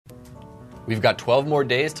We've got 12 more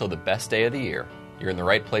days till the best day of the year. You're in the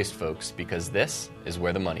right place, folks, because this is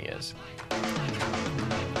where the money is.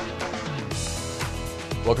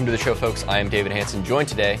 Welcome to the show, folks. I am David Hanson, joined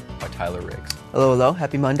today by Tyler Riggs. Hello, hello.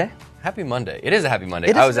 Happy Monday. Happy Monday. It is a happy Monday.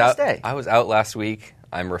 It is the best day. I was out last week.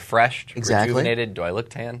 I'm refreshed, rejuvenated. Do I look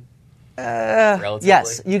tan? Relatively?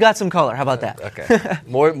 Yes, you got some color. How about that? Okay.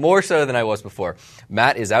 More so than I was before.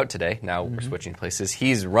 Matt is out today. Now we're switching places.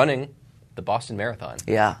 He's running the Boston Marathon.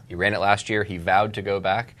 Yeah. He ran it last year. He vowed to go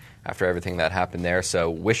back after everything that happened there. So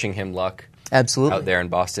wishing him luck. Absolutely. Out there in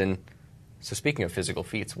Boston. So speaking of physical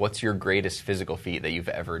feats, what's your greatest physical feat that you've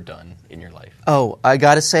ever done in your life? Oh, I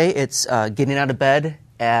got to say it's getting out of bed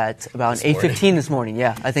at about 8:15 this morning.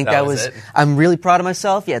 Yeah, I think that was it. I'm really proud of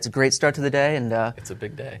myself. Yeah, it's a great start to the day. And it's a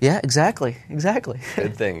big day. Yeah, exactly.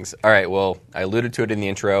 Good things. All right, well, I alluded to it in the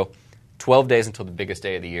intro. 12 days until the biggest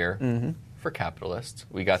day of the year for capitalists.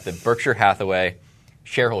 We got the Berkshire Hathaway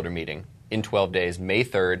shareholder meeting in 12 days, May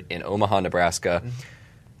 3rd in Omaha, Nebraska.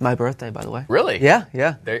 My birthday, by the way. Really? Yeah.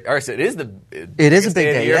 All right, so it is a big day of the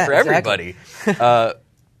year for exactly. everybody.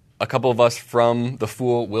 A couple of us from The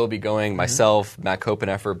Fool will be going. Myself, Matt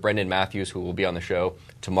Copeneffer, Brendan Matthews, who will be on the show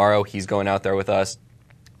tomorrow. He's going out there with us.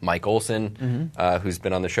 Mike Olson, who's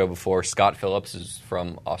been on the show before. Scott Phillips is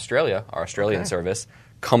from Australia, our Australian service,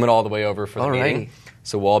 coming all the way over for the meeting.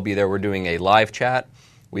 So we'll all be there. We're doing a live chat.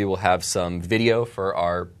 We will have some video for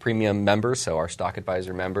our premium members, so our Stock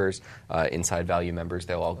Advisor members, Inside Value members.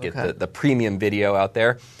 They'll all get the premium video out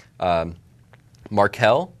there.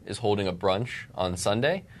 Markel is holding a brunch on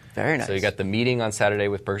Sunday. Very nice. So you got the meeting on Saturday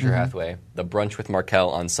with Berkshire Hathaway, the brunch with Markel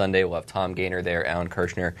on Sunday. We'll have Tom Gaynor there, Alan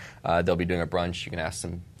Kirshner. They'll be doing a brunch. You can ask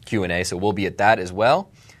some Q&A, so we'll be at that as well.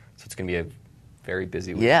 So it's going to be a very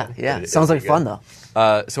busy weekend. Yeah. Sounds like fun,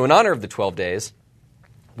 though. So in honor of the 12 days,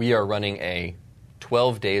 we are running a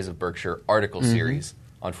 12 Days of Berkshire article series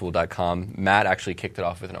on Fool.com. Matt actually kicked it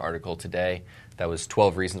off with an article today that was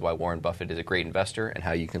 12 reasons why Warren Buffett is a great investor and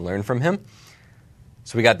how you can learn from him.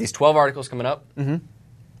 So we got these 12 articles coming up.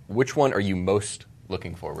 Which one are you most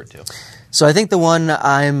looking forward to? So I think the one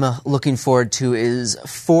I'm looking forward to is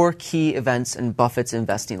 4 key events in Buffett's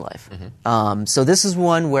investing life. So this is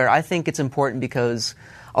one where I think it's important because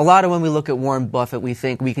a lot of when we look at Warren Buffett, we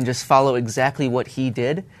think we can just follow exactly what he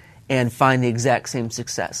did and find the exact same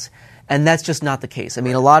success. And that's just not the case. I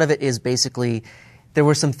mean, a lot of it is basically there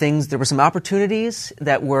were some opportunities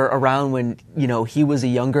that were around when, he was a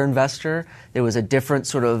younger investor. There was a different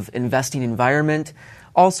sort of investing environment,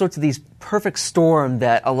 all sorts of these perfect storm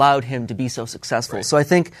that allowed him to be so successful. Right. So I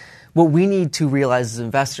think what we need to realize as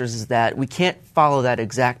investors is that we can't follow that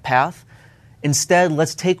exact path. Instead,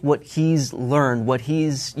 let's take what he's learned, what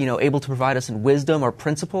he's, able to provide us in wisdom or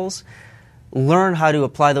principles, learn how to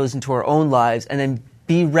apply those into our own lives, and then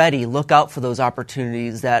be ready, look out for those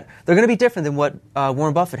opportunities that they're going to be different than what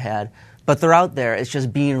Warren Buffett had, but they're out there. It's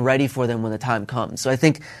just being ready for them when the time comes. So I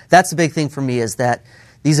think that's the big thing for me is that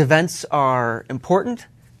these events are important.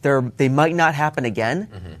 They might not happen again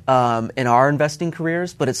in our investing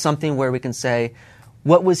careers, but it's something where we can say,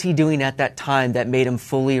 what was he doing at that time that made him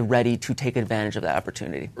fully ready to take advantage of that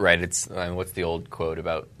opportunity? Right. What's the old quote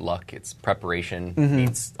about luck? It's preparation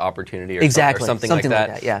meets opportunity, or exactly. something like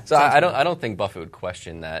that. Yeah. So I don't think Buffett would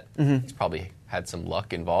question that. He's probably had some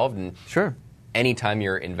luck involved. And sure. Anytime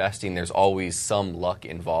you're investing, there's always some luck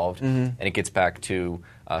involved, and it gets back to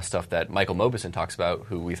stuff that Michael Mauboussin talks about,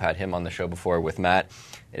 who we've had him on the show before with Matt,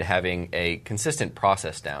 and having a consistent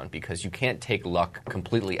process down, because you can't take luck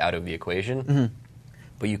completely out of the equation.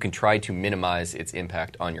 But you can try to minimize its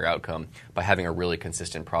impact on your outcome by having a really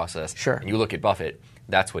consistent process. Sure. And you look at Buffett,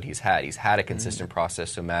 that's what he's had. He's had a consistent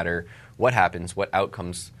process, so no matter what happens, what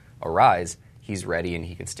outcomes arise, he's ready and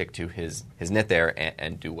he can stick to his knit there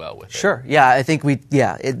and do well with it. Sure. Yeah, I think at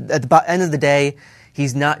the end of the day,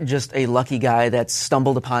 he's not just a lucky guy that's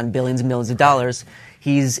stumbled upon billions and millions of dollars.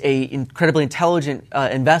 He's an incredibly intelligent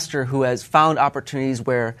investor who has found opportunities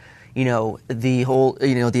where the whole,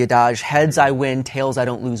 the adage, heads I win, tails I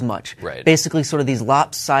don't lose much. Right. Basically sort of these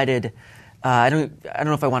lopsided, I don't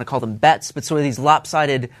know if I want to call them bets, but sort of these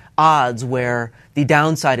lopsided odds where the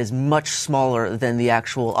downside is much smaller than the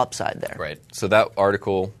actual upside there. Right. So that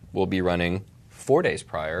article will be running 4 days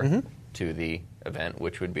prior to the event,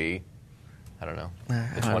 which would be, I don't know,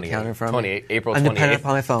 the 28th, April 28th. I'm dependent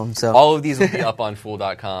upon my phone. So all of these will be up on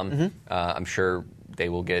Fool.com. I'm sure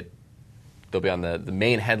they'll be on the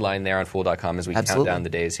main headline there on Fool.com as we count down the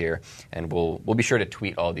days here. And we'll be sure to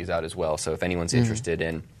tweet all these out as well. So if anyone's interested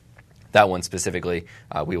in that one specifically,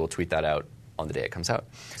 we will tweet that out on the day it comes out.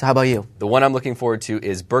 So how about you? The one I'm looking forward to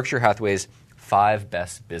is Berkshire Hathaway's 5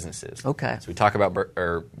 best businesses. Okay. So we talk about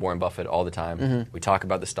Warren Buffett all the time. We talk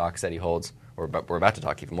about the stocks that he holds. We're about to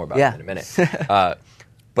talk even more about it in a minute.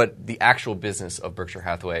 But the actual business of Berkshire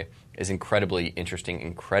Hathaway is incredibly interesting,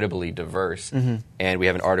 incredibly diverse. And we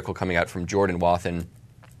have an article coming out from Jordan Wathen,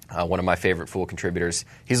 one of my favorite Fool contributors.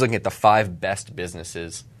 He's looking at the 5 best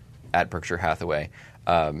businesses at Berkshire Hathaway.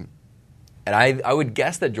 And I would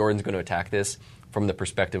guess that Jordan's going to attack this from the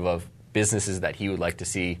perspective of businesses that he would like to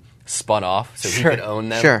see spun off so he could own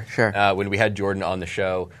them. Sure. When we had Jordan on the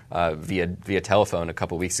show via telephone a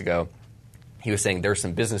couple weeks ago, he was saying there are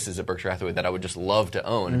some businesses at Berkshire Hathaway that I would just love to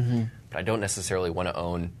own, but I don't necessarily want to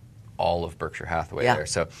own all of Berkshire Hathaway there.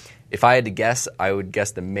 So if I had to guess, I would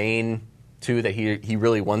guess the main 2 that he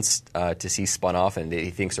really wants to see spun off and that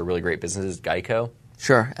he thinks are really great businesses, Geico.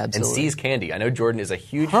 Sure, absolutely. And See's Candy. I know Jordan is a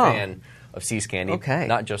huge fan of See's Candy,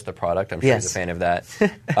 not just the product. I'm sure he's a fan of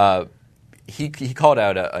that. He called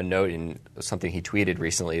out a note in something he tweeted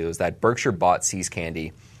recently. It was that Berkshire bought See's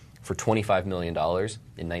Candy for $25 million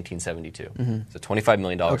in 1972. So $25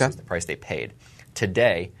 million was the price they paid.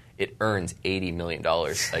 Today, it earns $80 million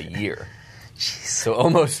a year. So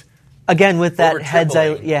almost... Again, with that heads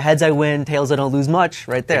I win, tails I don't lose much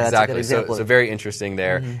right there. Exactly. That's a good example. So very interesting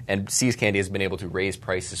there. And See's Candy has been able to raise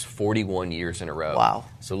prices 41 years in a row. Wow.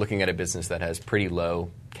 So looking at a business that has pretty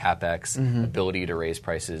low CapEx, ability to raise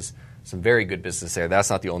prices, some very good business there. That's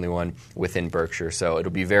not the only one within Berkshire. So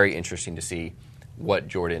it'll be very interesting to see what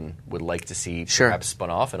Jordan would like to see perhaps spun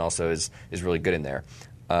off and also is really good in there.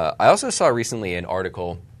 I also saw recently an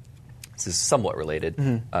article, this is somewhat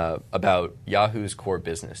related, about Yahoo's core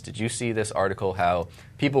business. Did you see this article, how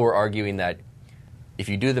people were arguing that if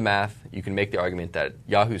you do the math, you can make the argument that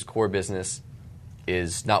Yahoo's core business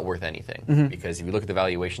is not worth anything. Because if you look at the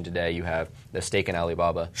valuation today, you have the stake in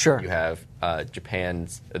Alibaba, you have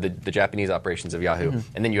the Japanese operations of Yahoo,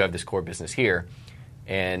 and then you have this core business here.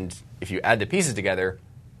 And if you add the pieces together,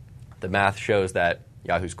 the math shows that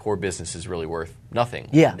Yahoo's core business is really worth nothing,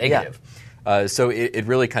 negative. So it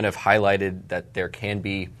really kind of highlighted that there can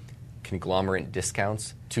be conglomerate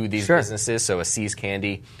discounts to these businesses. So a See's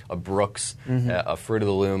Candy, a Brooks, a Fruit of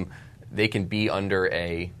the Loom, they can be under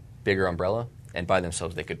a bigger umbrella, and by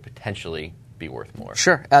themselves they could potentially be worth more.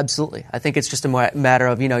 Sure, absolutely. I think it's just a matter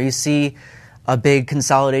of, you see a big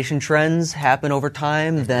consolidation trends happen over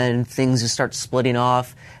time, then things just start splitting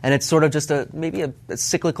off, and it's sort of just maybe a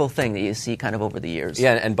cyclical thing that you see kind of over the years.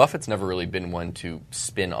 Yeah, and Buffett's never really been one to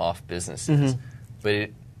spin off businesses,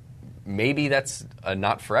 but maybe that's a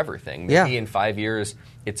not forever thing. Maybe in 5 years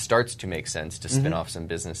it starts to make sense to spin off some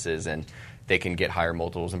businesses and they can get higher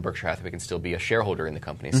multiples, and Berkshire Hathaway can still be a shareholder in the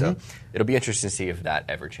company. So it'll be interesting to see if that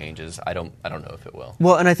ever changes. I don't know if it will.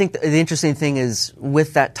 Well, and I think the interesting thing is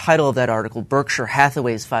with that title of that article, Berkshire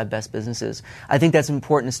Hathaway's 5 Best Businesses, I think that's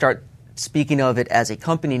important to start speaking of it as a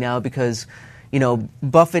company now because,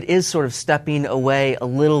 Buffett is sort of stepping away a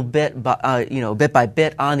little bit, bit by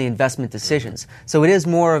bit on the investment decisions. So it is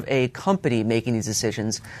more of a company making these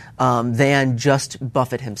decisions than just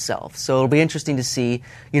Buffett himself. So it'll be interesting to see,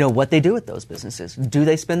 what they do with those businesses. Do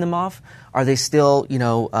they spin them off? Are they still,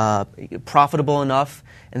 profitable enough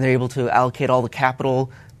and they're able to allocate all the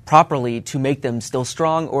capital properly to make them still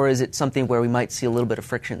strong, or is it something where we might see a little bit of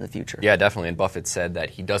friction in the future? Yeah, definitely. And Buffett said that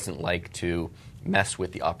he doesn't like to mess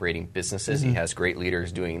with the operating businesses. He has great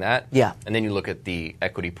leaders doing that. Yeah. And then you look at the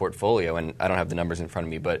equity portfolio, and I don't have the numbers in front of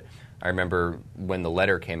me, but I remember when the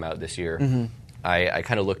letter came out this year, I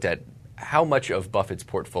kind of looked at how much of Buffett's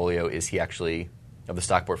portfolio is he actually, of the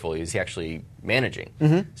stock portfolio, is he actually managing?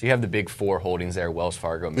 So you have the big 4 holdings there, Wells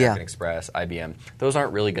Fargo, American Express, IBM. Those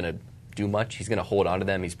aren't really going to do much. He's going to hold on to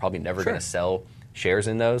them. He's probably never going to sell shares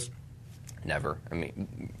in those. Never. I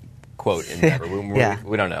mean, quote, in never.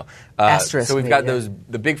 We don't know. Asterisk, so we've got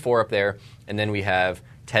the big 4 up there, and then we have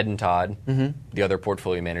Ted and Todd, the other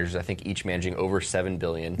portfolio managers, I think each managing over $7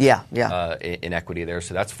 billion in equity there.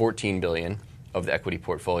 So that's $14 billion of the equity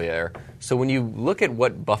portfolio there. So when you look at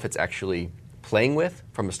what Buffett's actually playing with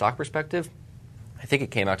from a stock perspective, I think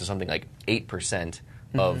it came out to something like 8%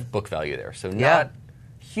 of book value there. So not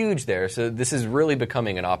huge there. So this is really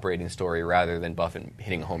becoming an operating story rather than Buffett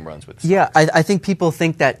hitting home runs with stocks. Yeah, I think people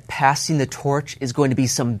think that passing the torch is going to be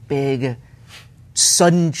some big,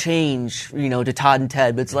 sudden change, to Todd and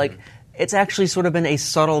Ted. But it's like, it's actually sort of been a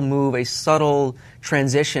subtle move, a subtle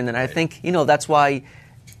transition. And I think, that's why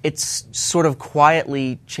it's sort of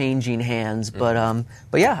quietly changing hands. But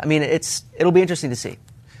yeah, I mean, it'll be interesting to see.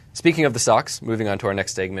 Speaking of the stocks, moving on to our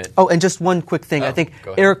next segment. Oh, and just one quick thing. I think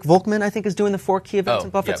Eric Volkman, is doing the 4 key events in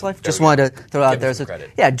Buffett's life. Just wanted to throw out there. So,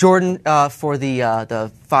 Jordan for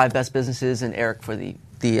the 5 best businesses and Eric for the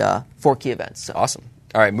 4 key events. So. Awesome.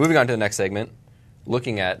 All right, moving on to the next segment.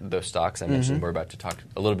 Looking at those stocks I mentioned, we're about to talk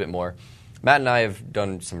a little bit more. Matt and I have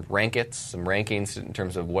done some rankings in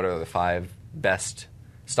terms of what are the 5 best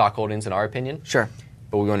stock holdings in our opinion. Sure.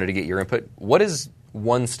 But we wanted to get your input. What is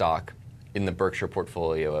one stock in the Berkshire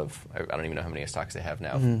portfolio of, I don't even know how many stocks they have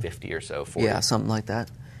now, 50 or so, 40? Yeah, something like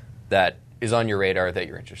that. That is on your radar that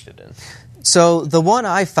you're interested in? So the one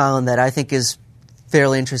I found that I think is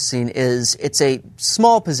fairly interesting is it's a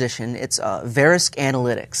small position. It's Verisk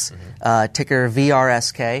Analytics, ticker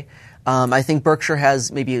VRSK. I think Berkshire has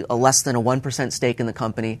maybe a less than a 1% stake in the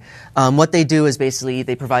company. What they do is basically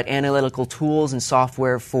they provide analytical tools and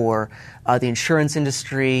software for the insurance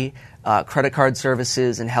industry, credit card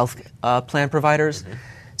services, and health plan providers.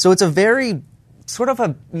 So it's a very sort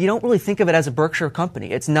of you don't really think of it as a Berkshire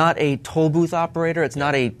company. It's not a toll booth operator. It's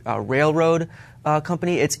not a railroad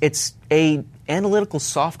company. It's a analytical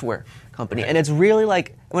software company. And it's really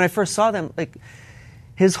like, when I first saw them, like,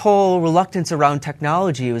 his whole reluctance around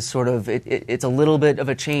technology was sort of, it's a little bit of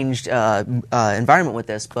a changed environment with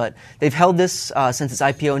this, but they've held this since its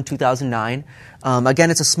IPO in 2009. Again,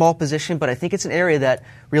 it's a small position, but I think it's an area that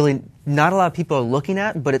really not a lot of people are looking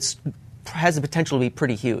at, but it has the potential to be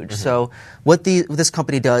pretty huge. So what this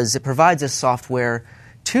company does, it provides this software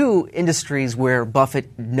to industries where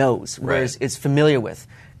Buffett knows, where is familiar with.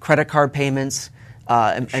 Credit card payments,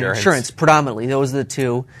 and insurance predominantly. Those are the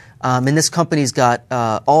two. And this company's got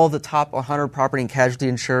all the top 100 property and casualty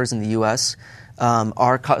insurers in the U.S.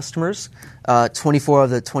 Are customers. 24 of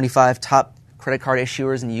the 25 top credit card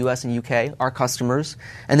issuers in the U.S. and U.K. are customers.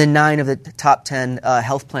 And then 9 of the top 10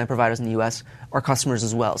 health plan providers in the U.S. are customers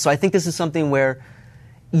as well. So I think this is something where,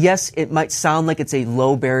 yes, it might sound like it's a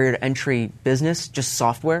low barrier to entry business, just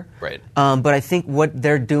software. Right. But I think what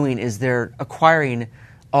they're doing is they're acquiring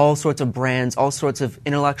all sorts of brands, all sorts of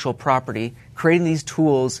intellectual property, creating these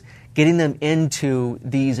tools, getting them into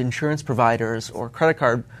these insurance providers or credit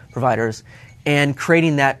card providers, and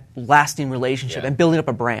creating that lasting relationship and building up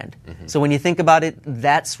a brand. So when you think about it,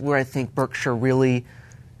 that's where I think Berkshire really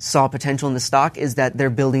saw potential in the stock, is that they're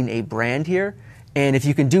building a brand here. And if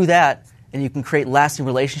you can do that and you can create lasting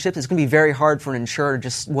relationships, it's going to be very hard for an insurer to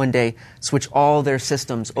just one day switch all their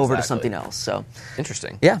systems over to something else. So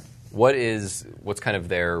interesting. Yeah. What's kind of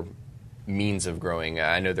their means of growing?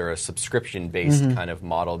 I know they're a subscription-based kind of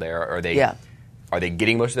model there. Are they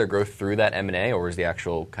getting most of their growth through that M&A, or is the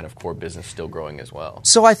actual kind of core business still growing as well?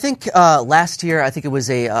 So I think last year, I think it was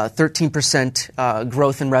a 13%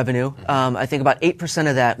 growth in revenue. I think about 8%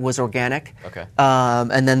 of that was organic. Okay.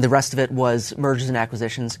 And then the rest of it was mergers and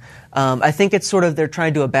acquisitions. I think it's sort of, they're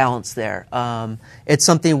trying to do a balance there. It's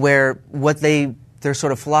something where their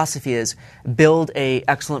sort of philosophy is build a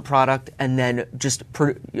excellent product and then just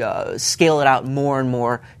scale it out more and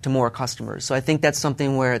more to more customers. So I think that's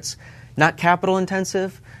something where it's not capital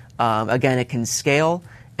intensive. Again, it can scale,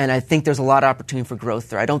 and I think there's a lot of opportunity for growth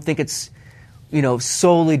there. I don't think it's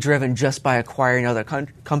solely driven just by acquiring other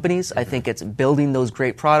companies. I think it's building those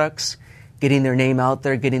great products, getting their name out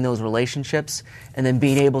there, getting those relationships, and then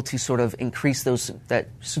being able to sort of increase that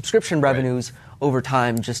subscription revenues over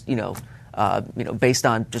time, just based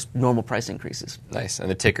on just normal price increases. Nice. And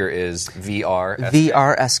the ticker is VRSK?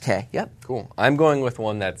 VRSK, yep. Cool. I'm going with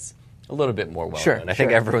one that's a little bit more well-known. Sure, I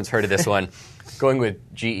think everyone's heard of this one. Going with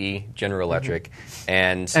GE, General Electric.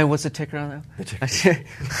 And what's the ticker on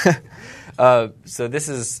that? So this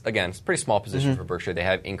is, again, it's a pretty small position for Berkshire. They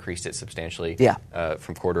have increased it substantially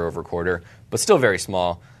from quarter over quarter, but still very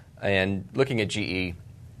small. And looking at GE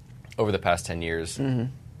over the past 10 years,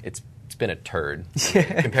 it's been a turd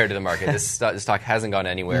compared to the market. This stock hasn't gone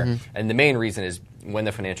anywhere. And the main reason is when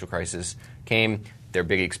the financial crisis came, their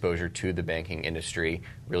big exposure to the banking industry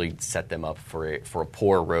really set them up for a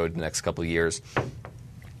poor road the next couple of years.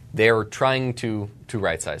 They're trying to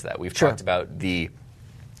right-size that. We've talked about the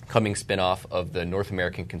coming spinoff of the North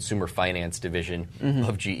American Consumer Finance division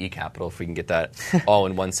of GE Capital, if we can get that all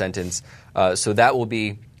in one sentence. So that will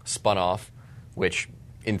be spun off, which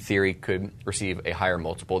in theory could receive a higher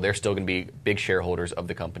multiple. They're still going to be big shareholders of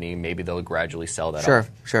the company. Maybe they'll gradually sell that off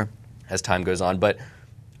as time goes on. But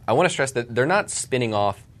I want to stress that they're not spinning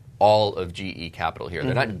off all of GE Capital here.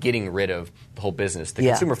 They're not getting rid of the whole business. The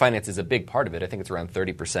consumer finance is a big part of it. I think it's around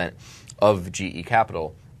 30% of GE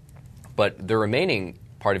Capital. But the remaining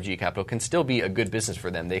part of GE Capital can still be a good business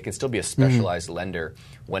for them. They can still be a specialized lender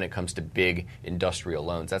when it comes to big industrial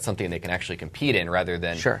loans. That's something they can actually compete in rather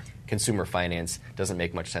than consumer finance. Doesn't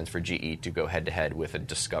make much sense for GE to go head-to-head with a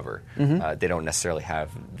Discover. They don't necessarily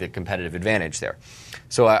have the competitive advantage there.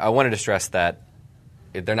 So I wanted to stress that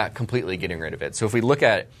they're not completely getting rid of it. So if we look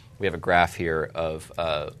at, we have a graph here of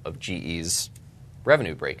GE's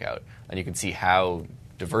revenue breakout, and you can see how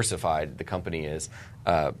diversified the company is.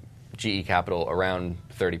 GE Capital around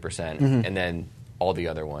 30%, and then all the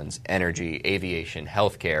other ones, energy, aviation,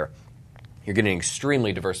 healthcare. You're getting an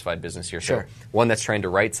extremely diversified business here. Sure. So one that's trying to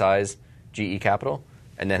right-size GE Capital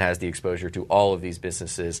and then has the exposure to all of these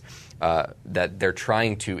businesses that they're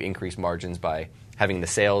trying to increase margins by having the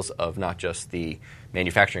sales of not just the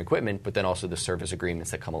manufacturing equipment, but then also the service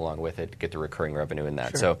agreements that come along with it to get the recurring revenue in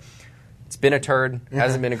that. Sure. So it's been a turd.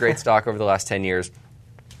 Hasn't been a great stock over the last 10 years.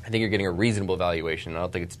 I think you're getting a reasonable valuation. I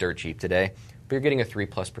don't think it's dirt cheap today, but you're getting a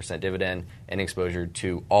 3+% dividend and exposure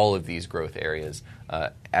to all of these growth areas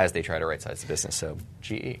as they try to right-size the business. So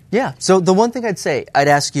GE. Yeah. So the one thing I'd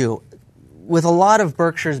ask you, with a lot of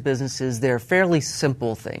Berkshire's businesses, they're fairly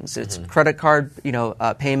simple things. It's credit card,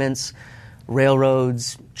 payments,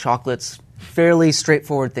 railroads, chocolates, fairly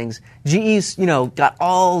straightforward things. GE's, got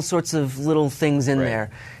all sorts of little things in there.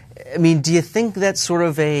 I mean, do you think that's sort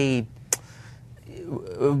of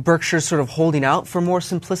Berkshire's sort of holding out for more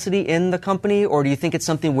simplicity in the company, or do you think it's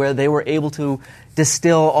something where they were able to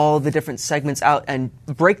distill all the different segments out and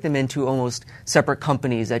break them into almost separate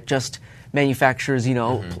companies that just manufactures,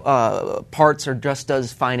 parts or just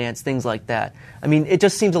does finance, things like that? I mean, it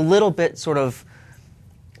just seems a little bit sort of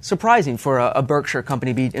surprising for a Berkshire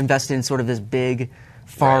company to be invested in sort of this big,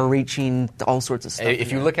 far-reaching, all sorts of stuff.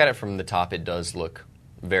 If you look at it from the top, it does look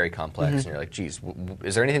very complex, and you're like, geez,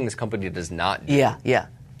 is there anything this company does not do? Yeah.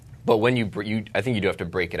 But when I think you do have to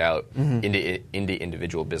break it out into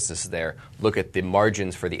individual businesses there. Look at the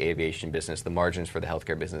margins for the aviation business, the margins for the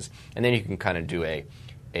healthcare business, and then you can kind of do a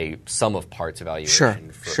sum of parts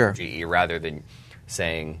evaluation for GE rather than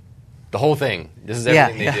saying the whole thing. This is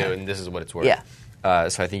everything they do, and this is what it's worth. Yeah.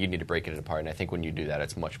 So I think you need to break it apart, and I think when you do that,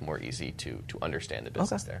 it's much more easy to understand the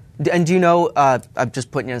business there. And do you know, I'm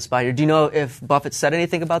just putting you on the spot here, do you know if Buffett said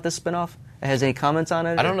anything about this spinoff? Has any comments on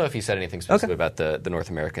it? I don't know if he said anything specifically about the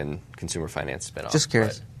North American consumer finance spinoff. Just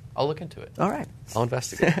curious. I'll look into it. All right. I'll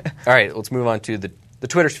investigate. All right, let's move on to the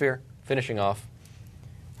Twitter sphere. Finishing off,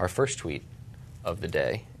 our first tweet of the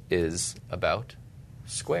day is about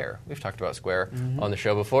Square. We've talked about Square on the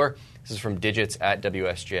show before. This is from Digits at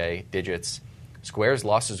WSJ. Digits. Square's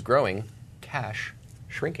losses growing, cash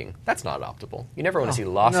shrinking. That's not optimal. You never want to see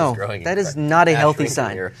losses growing. That is not a healthy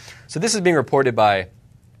sign. Here. So this is being reported by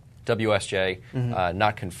WSJ,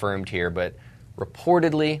 not confirmed here, but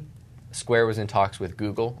reportedly Square was in talks with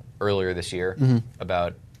Google earlier this year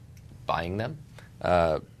about buying them.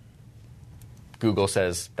 Google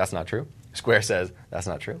says that's not true. Square says that's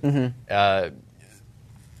not true.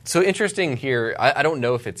 So interesting here. I don't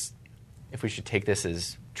know if we should take this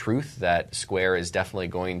as truth that Square is definitely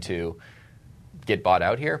going to get bought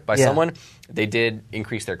out here by someone. They did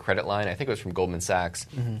increase their credit line. I think it was from Goldman Sachs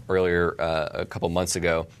earlier a couple months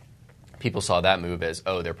ago. People saw that move as,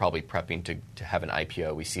 they're probably prepping to have an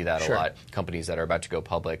IPO. We see that a lot. Companies that are about to go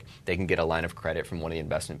public, they can get a line of credit from one of the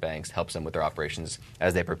investment banks, helps them with their operations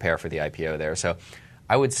as they prepare for the IPO there. So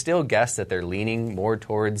I would still guess that they're leaning more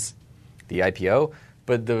towards the IPO.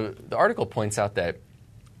 But the article points out that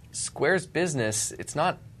Square's business, it's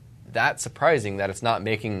not that surprising that it's not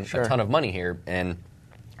making a ton of money here. And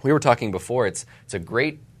we were talking before, it's a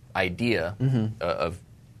great idea of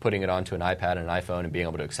putting it onto an iPad and an iPhone and being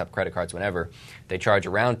able to accept credit cards whenever. They charge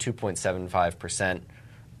around 2.75%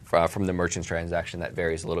 from the merchant's transaction. That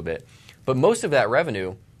varies a little bit. But most of that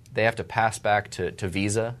revenue, they have to pass back to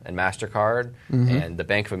Visa and MasterCard and the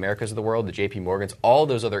Bank of Americas of the world, the JP Morgans, all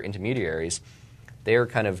those other intermediaries. They're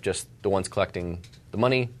kind of just the ones collecting the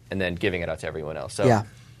money and then giving it out to everyone else. So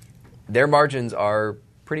their margins are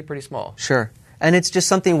pretty small. Sure. And it's just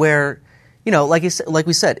something where, like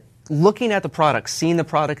we said, looking at the product, seeing the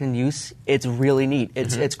product in use, it's really neat.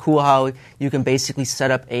 It's cool how you can basically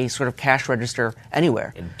set up a sort of cash register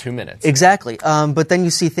anywhere. In 2 minutes. Exactly. But then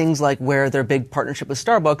you see things like where their big partnership with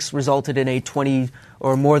Starbucks resulted in a $20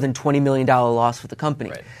 or more than $20 million loss for the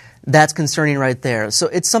company. Right. That's concerning right there. So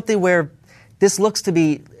it's something where this looks to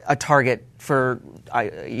be a target for a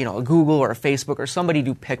Google or a Facebook or somebody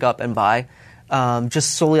to pick up and buy,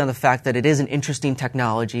 just solely on the fact that it is an interesting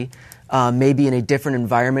technology, maybe in a different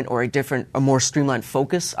environment or a more streamlined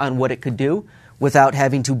focus on what it could do without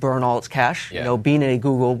having to burn all its cash. Yeah. Being in a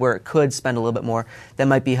Google where it could spend a little bit more, that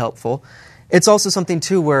might be helpful. It's also something,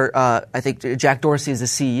 too, where I think Jack Dorsey is the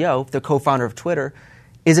CEO, the co-founder of Twitter.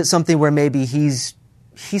 Is it something where maybe he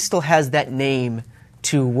still has that name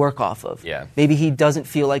to work off of? Yeah. Maybe he doesn't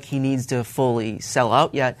feel like he needs to fully sell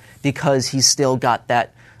out yet because he's still got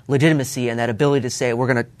that legitimacy and that ability to say,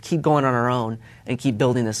 we're going to keep going on our own and keep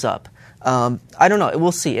building this up. I don't know.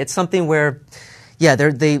 We'll see. It's something where,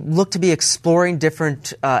 they look to be exploring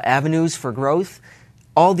different avenues for growth.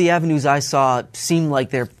 all the avenues I saw seem like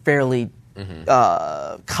they're fairly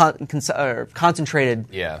concentrated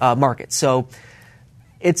markets. So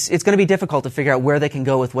it's going to be difficult to figure out where they can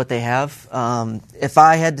go with what they have. If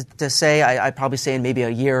I had to say, I'd probably say in maybe a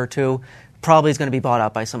year or two, probably is going to be bought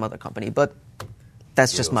out by some other company. But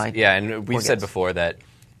that's just my and we've said before that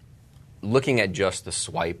looking at just the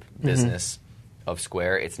swipe business of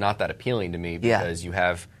Square, it's not that appealing to me because you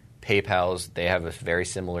have PayPal's, they have a very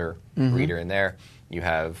similar reader in there. You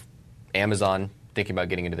have Amazon thinking about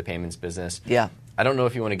getting into the payments business. Yeah. I don't know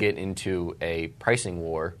if you want to get into a pricing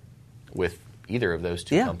war with either of those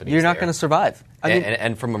two companies. You're not going to survive.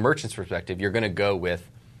 And from a merchant's perspective, you're going to go with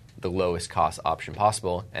the lowest cost option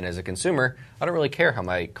possible. And as a consumer, I don't really care how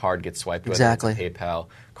my card gets swiped, whether it's a PayPal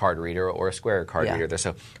card reader or a Square card reader.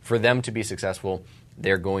 So for them to be successful,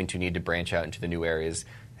 they're going to need to branch out into the new areas,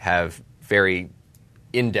 have very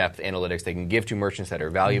in-depth analytics they can give to merchants that are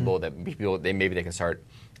valuable, that people maybe they can start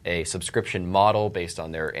a subscription model based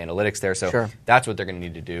on their analytics there. So that's what they're going to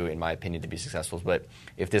need to do, in my opinion, to be successful. But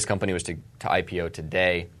if this company was to IPO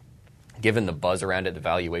today, given the buzz around it, the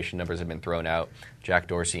valuation numbers have been thrown out, Jack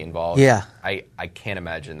Dorsey involved, I can't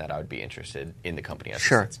imagine that I would be interested in the company as it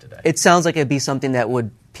sits today. It sounds like it'd be something that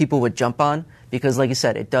people would jump on because, like you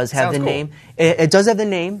said, it does have the name. It does have the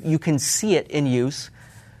name. You can see it in use.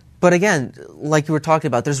 But again, like you were talking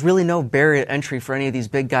about, there's really no barrier to entry for any of these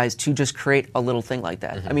big guys to just create a little thing like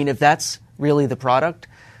that. I mean, if that's really the product,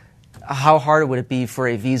 how hard would it be for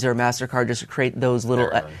a Visa or MasterCard just to create those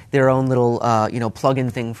little their own little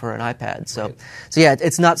plug-in thing for an iPad? So yeah,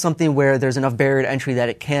 it's not something where there's enough barrier to entry that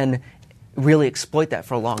it can really exploit that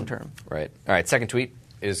for a long term. Right. All right. Second tweet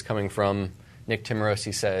is coming from Nick Timmeros.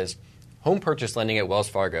 He says, home purchase lending at Wells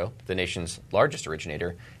Fargo, the nation's largest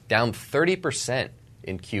originator, down 30%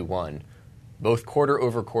 in Q1, both quarter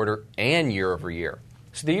over quarter and year over year.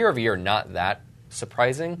 So the year over year, not that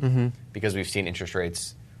surprising because we've seen interest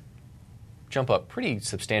rates jump up pretty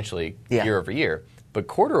substantially year over year. But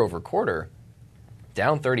quarter over quarter,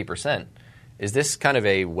 down 30%. Is this kind of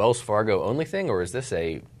a Wells Fargo only thing, or is this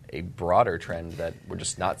a broader trend that we're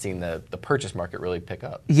just not seeing the purchase market really pick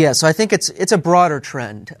up? Yeah, so I think it's a broader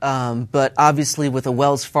trend. But obviously with a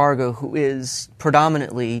Wells Fargo who is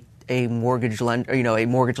predominantly a mortgage lender, you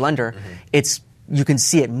can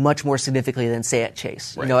see it much more significantly than, say, at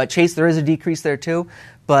Chase. Right. At Chase there is a decrease there too,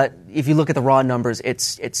 but if you look at the raw numbers,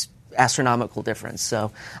 it's astronomical difference.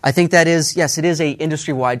 So I think that is, yes, it is a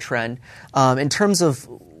industry-wide trend. In terms of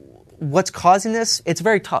what's causing this, it's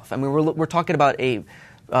very tough. I mean, we're talking about a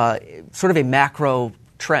sort of a macro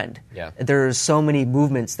trend. Yeah. There's so many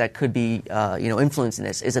movements that could be influencing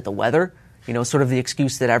this. Is it the weather? Sort of the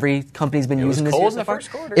excuse that every company's been using this year. It was cold in the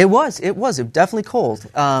first quarter. It was definitely cold.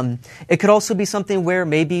 It could also be something where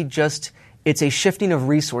maybe just it's a shifting of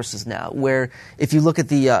resources now, where if you look at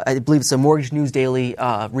the, I believe it's a Mortgage News Daily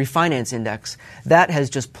refinance index, that has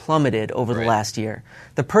just plummeted over the last year.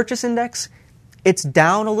 The purchase index, it's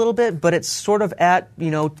down a little bit, but it's sort of at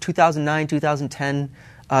 2009, 2010,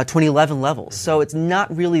 2011 levels. So it's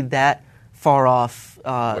not really that far off,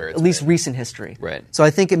 at least recent history. Right. So I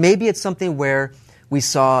think maybe it's something where we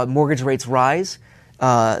saw mortgage rates rise.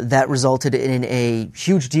 That resulted in a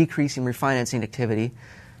huge decrease in refinancing activity.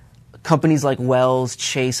 Companies like Wells,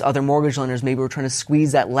 Chase, other mortgage lenders maybe were trying to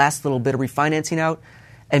squeeze that last little bit of refinancing out,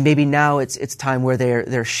 and maybe now it's time where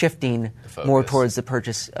they're shifting more towards the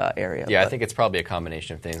purchase area. Yeah, I think it's probably a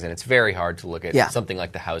combination of things, and it's very hard to look at something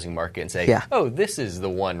like the housing market and say, oh, this is the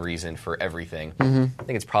one reason for everything. I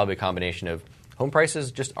think it's probably a combination of home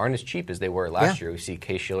prices just aren't as cheap as they were last year. We see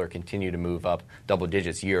Case-Shiller continue to move up double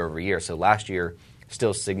digits year over year. So last year,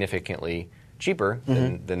 still significantly cheaper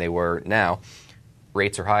than they were now.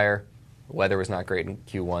 Rates are higher. Weather was not great in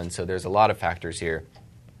Q1. So there's a lot of factors here.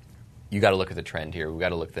 You got to look at the trend here. We've got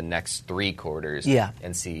to look at the next 3 quarters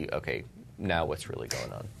and see, okay, now what's really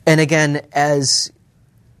going on. And again, as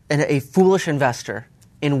a foolish investor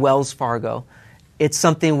in Wells Fargo, it's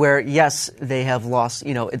something where, yes, they have lost,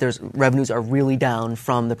 there's revenues are really down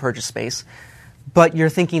from the purchase space, but you're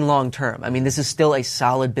thinking long term. I mean, this is still a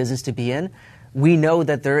solid business to be in. We know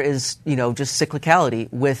that there is, just cyclicality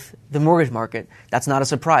with the mortgage market. That's not a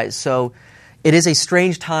surprise. So it is a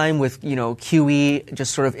strange time with, QE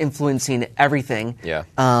just sort of influencing everything.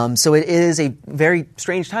 Yeah. So it is a very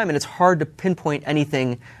strange time, and it's hard to pinpoint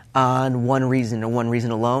anything on one reason or one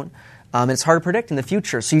reason alone. And it's hard to predict in the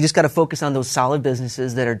future. So you just got to focus on those solid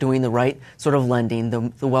businesses that are doing the right sort of lending,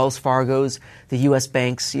 the Wells Fargos, the U.S.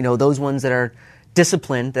 banks, those ones that are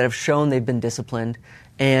disciplined, that have shown they've been disciplined,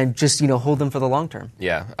 and just, hold them for the long term.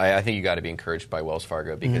 Yeah, I think you got to be encouraged by Wells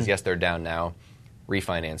Fargo because, yes, they're down now.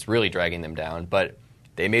 Refinance really dragging them down. But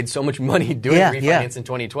they made so much money doing Yeah, refinance yeah. in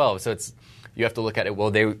 2012. So you have to look at it.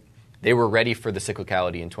 Well, they were ready for the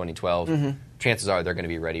cyclicality in 2012. Chances are they're going to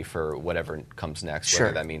be ready for whatever comes next, Sure.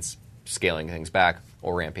 whether that means scaling things back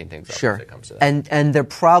or ramping things up Sure. if it comes to that. And they're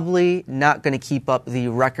probably not going to keep up the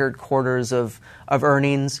record quarters of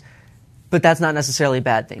earnings, but that's not necessarily a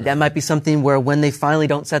bad thing. That might be something where when they finally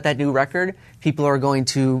don't set that new record, people are going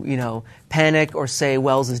to, panic or say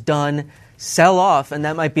Wells is done, sell off, and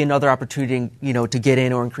that might be another opportunity, to get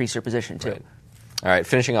in or increase your position too. Right. All right,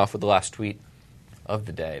 finishing off with the last tweet of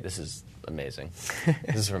the day. This is amazing.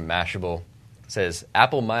 This is from Mashable. It says,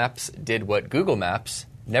 Apple Maps did what Google Maps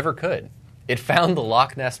never could. It found the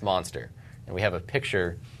Loch Ness Monster. And we have a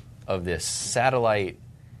picture of this satellite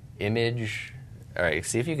image. All right,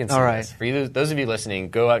 see if you can see All right. this. For you, those of you listening,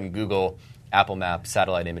 go out and Google Apple Maps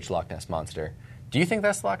satellite image Loch Ness Monster. Do you think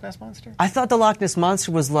that's the Loch Ness Monster? I thought the Loch Ness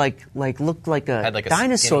Monster was looked like a Had like a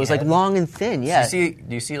dinosaur. It was skinny like head. long and thin. Yeah, Do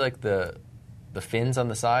you see like the fins on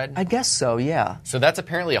the side? I guess so. Yeah. So that's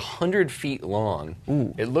apparently 100 feet long.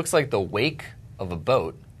 Ooh. It looks like the wake of a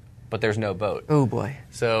boat, but there's no boat. Oh boy.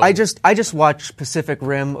 So I just watched Pacific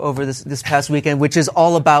Rim over this past weekend, which is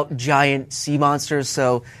all about giant sea monsters.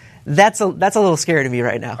 So that's a little scary to me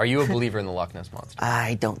right now. Are you a believer in the Loch Ness Monster?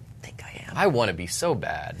 I don't think I am. I want to be so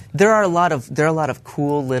bad. There are a lot of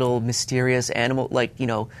cool little mysterious animal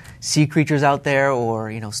sea creatures out there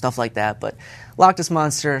or stuff like that. But Loch Ness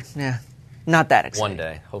Monster, not that exciting. One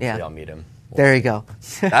day, hopefully, Yeah. I'll meet him. There you go.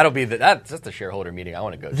 That'll be that's the shareholder meeting I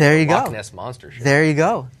want to go to. There you The go. Loch Ness Monster show. There you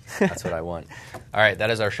go. That's what I want. All right, that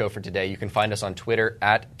is our show for today. You can find us on Twitter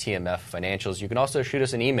at TMF Financials. You can also shoot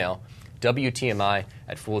us an email,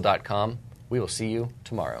 WTMI@fool.com. We will see you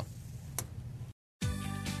tomorrow.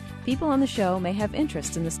 People on the show may have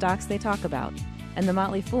interest in the stocks they talk about, and the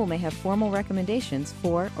Motley Fool may have formal recommendations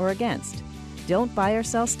for or against. Don't buy or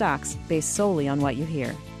sell stocks based solely on what you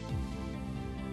hear.